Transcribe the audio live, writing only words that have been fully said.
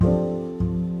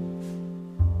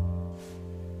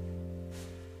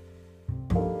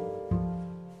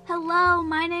Hello,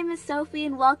 my name is Sophie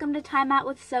and welcome to Time Out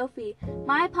with Sophie.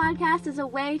 My podcast is a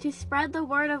way to spread the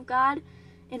word of God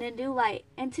in a new light.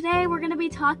 And today we're going to be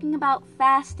talking about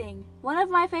fasting, one of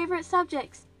my favorite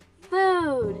subjects,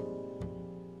 food.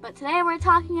 But today we're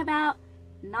talking about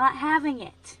not having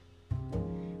it.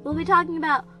 We'll be talking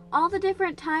about all the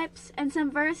different types and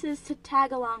some verses to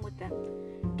tag along with them.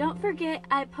 Don't forget,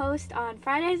 I post on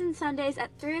Fridays and Sundays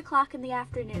at 3 o'clock in the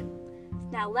afternoon.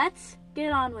 Now let's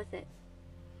get on with it.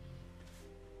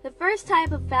 The first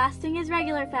type of fasting is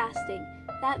regular fasting.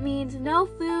 That means no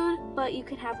food, but you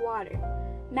can have water.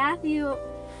 Matthew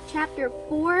chapter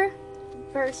 4,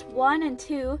 verse 1 and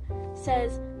 2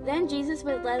 says, "Then Jesus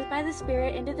was led by the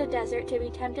Spirit into the desert to be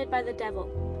tempted by the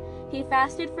devil. He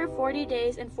fasted for 40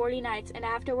 days and 40 nights, and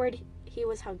afterward he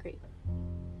was hungry."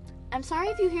 I'm sorry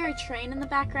if you hear a train in the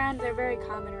background. They're very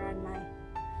common around my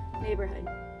neighborhood.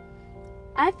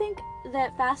 I think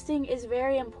that fasting is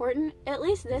very important, at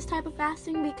least this type of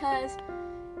fasting, because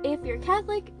if you're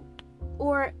Catholic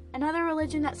or another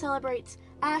religion that celebrates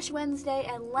Ash Wednesday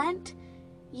and Lent,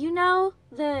 you know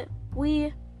that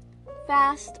we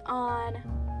fast on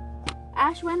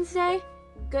Ash Wednesday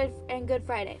and Good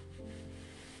Friday,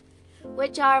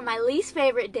 which are my least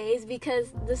favorite days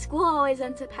because the school always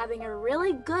ends up having a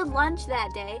really good lunch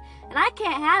that day, and I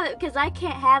can't have it because I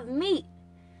can't have meat.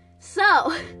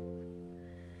 So,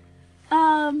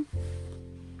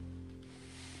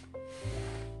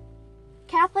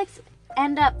 Catholics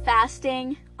end up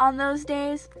fasting on those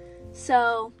days,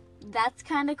 so that's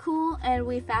kind of cool, and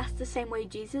we fast the same way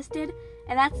Jesus did,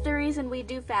 and that's the reason we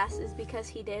do fast, is because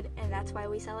he did, and that's why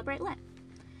we celebrate Lent.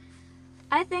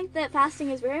 I think that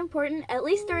fasting is very important, at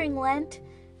least during Lent,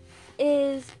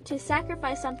 is to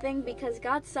sacrifice something because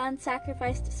God's Son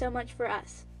sacrificed so much for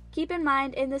us. Keep in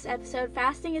mind, in this episode,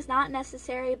 fasting is not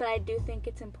necessary, but I do think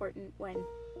it's important when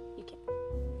you can.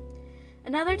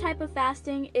 Another type of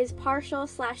fasting is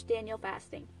partial/Daniel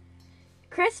fasting.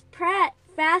 Chris Pratt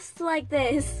fasts like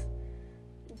this.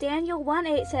 Daniel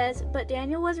 1:8 says, "But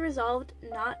Daniel was resolved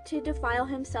not to defile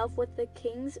himself with the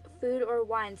king's food or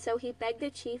wine, so he begged the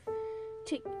chief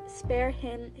to spare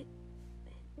him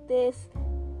this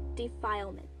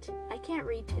defilement." I can't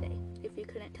read today, if you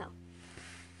couldn't tell.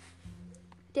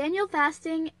 Daniel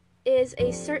fasting is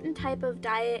a certain type of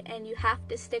diet, and you have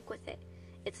to stick with it.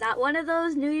 It's not one of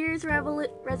those New Year's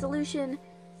resolution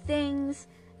things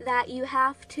that you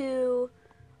have to,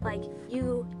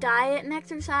 you diet and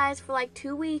exercise for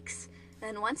 2 weeks,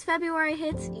 and once February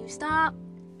hits, you stop.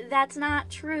 That's not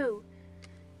true.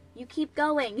 You keep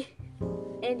going,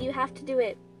 and you have to do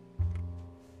it.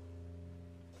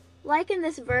 Like in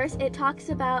this verse, it talks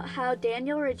about how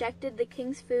Daniel rejected the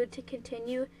king's food to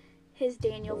continue his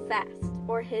Daniel fast,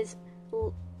 or his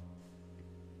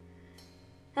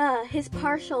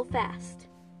partial fast.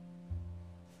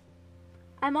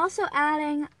 I'm also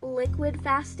adding liquid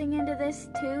fasting into this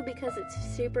too because it's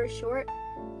super short.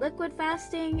 Liquid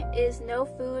fasting is no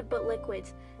food but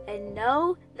liquids. And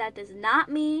no, that does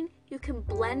not mean you can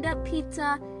blend up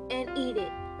pizza and eat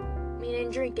it,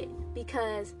 meaning drink it,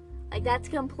 because that's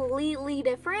completely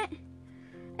different.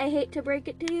 I hate to break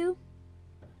it to you.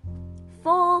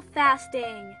 Full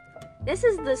fasting. This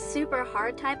is the super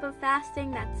hard type of fasting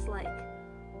that's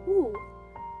ooh,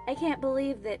 I can't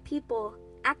believe that people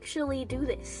actually do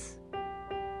this.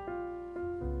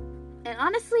 And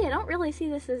honestly, I don't really see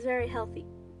this as very healthy,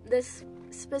 this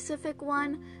specific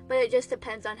one, but it just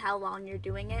depends on how long you're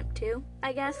doing it too,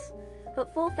 I guess.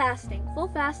 But full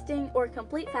fasting or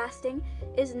complete fasting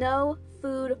is no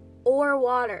food or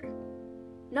water.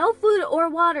 No food or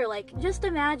water. Just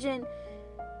imagine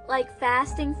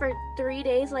fasting for 3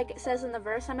 days, like it says in the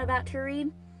verse I'm about to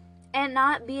read, and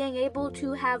not being able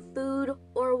to have food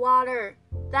or water.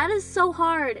 That is so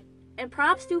hard, and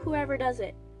props to whoever does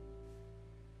it.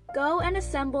 Go and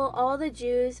assemble all the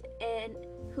Jews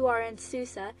who are in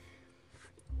Susa.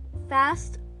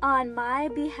 Fast on my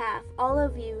behalf, all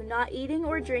of you, not eating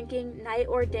or drinking night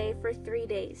or day for 3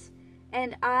 days.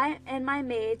 And I and my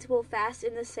maids will fast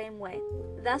in the same way.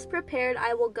 Thus prepared,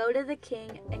 I will go to the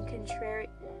king, and contrary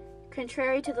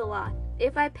to the law.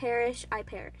 If I perish, I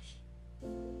perish.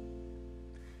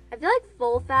 I feel like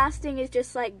full fasting is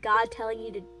just God telling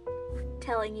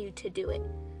you to do it.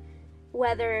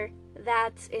 Whether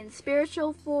that's in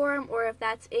spiritual form or if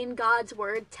that's in God's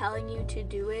word telling you to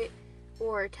do it,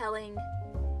 or telling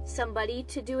somebody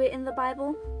to do it in the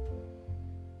Bible.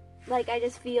 I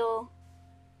just feel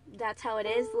that's how it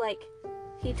is.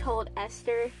 He told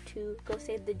Esther to go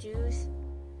save the Jews.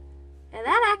 And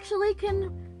that actually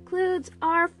concludes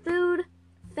our food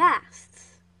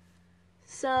fasts.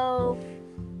 So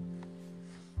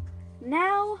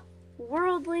now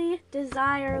worldly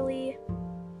desire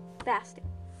fasting.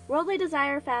 Worldly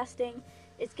desire fasting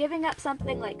is giving up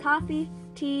something like coffee,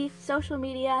 tea, social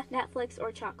media, Netflix,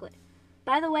 or chocolate.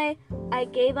 By the way, I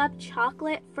gave up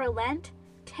chocolate for Lent.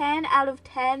 10 out of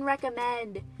 10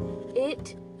 recommend.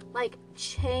 It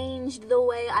changed the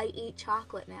way I eat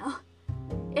chocolate now.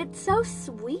 It's so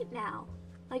sweet now.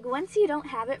 Once you don't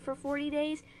have it for 40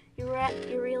 days, you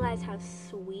realize how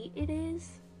sweet it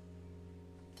is.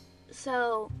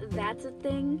 So that's a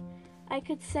thing I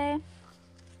could say.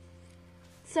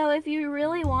 So if you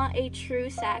really want a true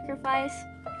sacrifice,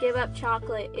 give up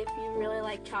chocolate if you really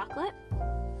like chocolate.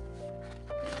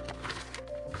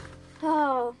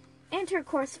 Oh,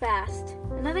 intercourse fast.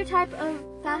 Another type of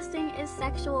fasting is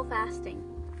sexual fasting.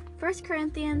 1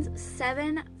 Corinthians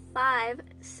 7:5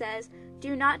 says,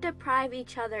 "Do not deprive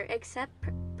each other except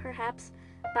perhaps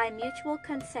by mutual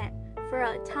consent for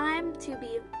a time to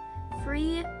be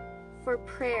free for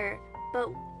prayer, but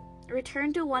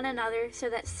return to one another so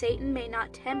that Satan may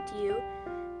not tempt you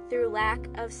through lack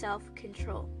of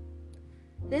self-control."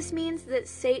 This means that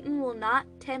Satan will not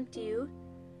tempt you.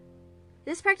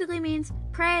 This practically means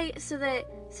pray so that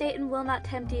Satan will not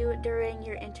tempt you during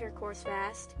your intercourse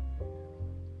fast.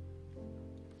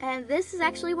 And this is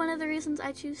actually one of the reasons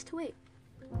I choose to wait,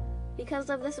 because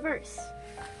of this verse.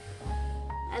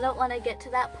 I don't want to get to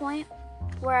that point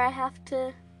where I have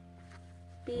to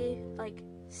be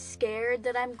scared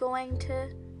that I'm going to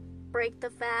break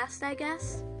the fast, I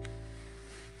guess.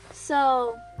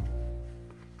 So,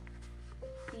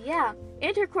 yeah,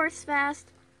 intercourse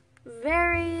fast,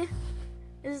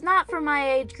 is not for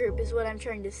my age group, is what I'm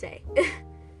trying to say.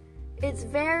 It's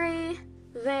very,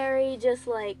 very just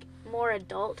more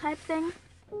adult type thing.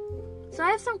 So I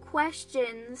have some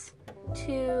questions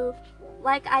to,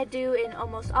 like I do in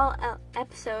almost all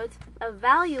episodes,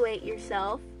 evaluate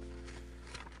yourself.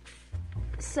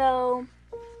 So,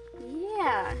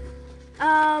 yeah.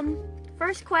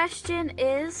 First question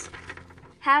is,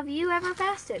 have you ever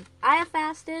fasted? I have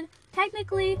fasted.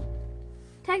 Technically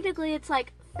it's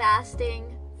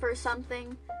fasting for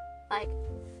something.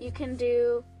 You can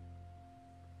do...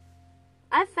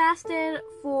 I fasted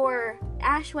for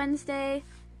Ash Wednesday,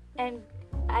 and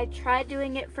I tried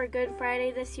doing it for Good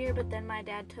Friday this year, but then my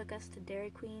dad took us to Dairy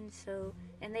Queen,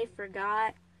 and they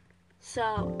forgot.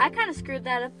 So, I kind of screwed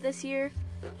that up this year,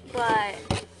 but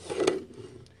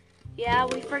yeah,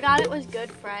 we forgot it was Good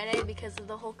Friday because of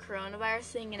the whole coronavirus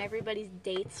thing, and everybody's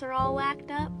dates are all whacked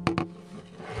up.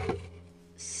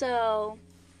 So,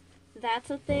 that's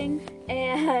a thing.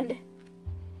 And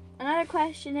another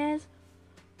question is,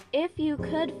 if you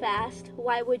could fast,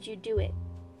 why would you do it?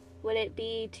 Would it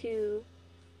be to...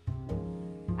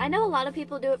 I know a lot of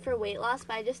people do it for weight loss,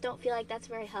 but I just don't feel like that's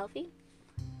very healthy.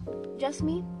 Just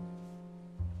me.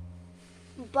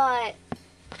 But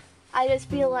I just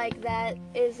feel like that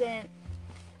isn't...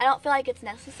 I don't feel like it's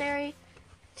necessary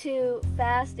to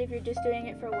fast if you're just doing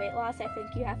it for weight loss. I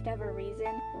think you have to have a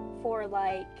reason for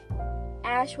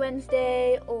Ash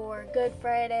Wednesday or Good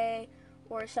Friday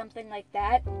or something like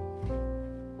that.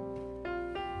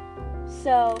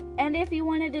 So, and if you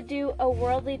wanted to do a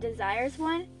worldly desires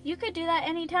one, you could do that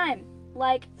anytime.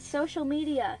 Social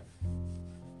media.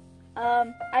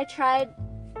 I tried,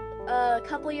 a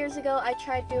couple years ago, I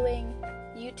tried doing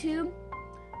YouTube,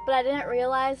 but I didn't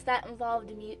realize that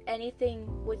involved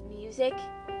anything with music.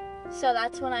 So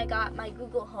that's when I got my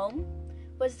Google Home.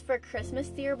 Was for Christmas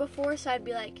the year before, so I'd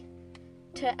be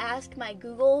to ask my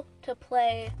Google to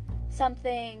play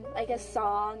something, a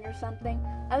song or something.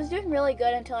 I was doing really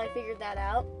good until I figured that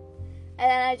out. And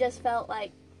then I just felt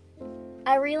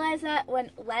I realized that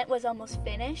when Lent was almost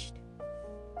finished.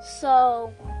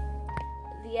 So,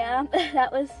 yeah,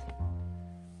 that was...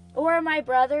 Or my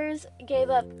brothers gave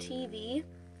up TV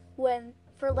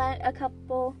for Lent, a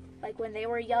couple, when they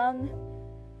were young.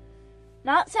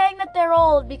 Not saying that they're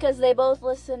old, because they both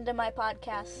listen to my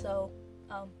podcast, so,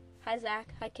 hi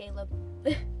Zach, hi Caleb.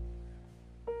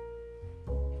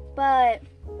 But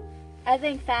I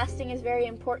think fasting is very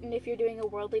important if you're doing a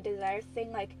worldly desires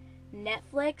thing like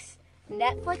Netflix.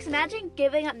 Imagine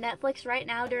giving up Netflix right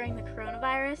now during the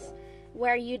coronavirus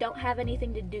where you don't have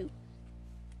anything to do.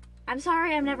 I'm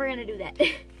sorry, I'm never going to do that.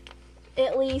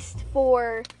 At least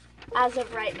for as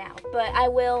of right now. But I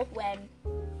will when,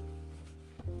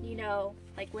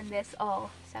 when this all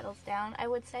settles down, I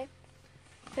would say.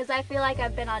 Because I feel like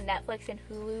I've been on Netflix and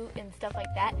Hulu and stuff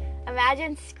like that.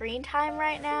 Imagine screen time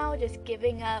right now, just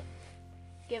giving up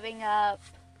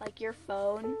your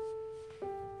phone.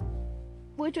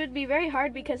 Which would be very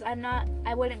hard because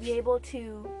I wouldn't be able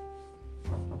to.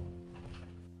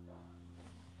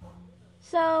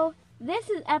 So, this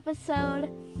is episode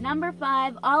Number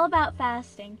 5, all about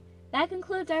fasting. That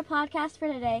concludes our podcast for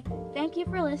today. Thank you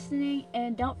for listening,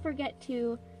 and don't forget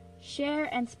to share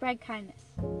and spread kindness.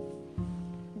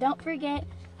 Don't forget,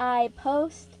 I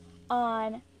post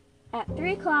at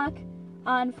 3 o'clock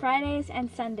on Fridays and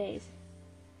Sundays.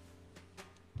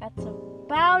 That's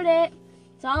about it.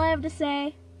 That's all I have to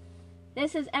say.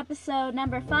 This is episode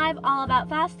number 5, all about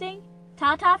fasting.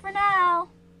 Ta-ta for now!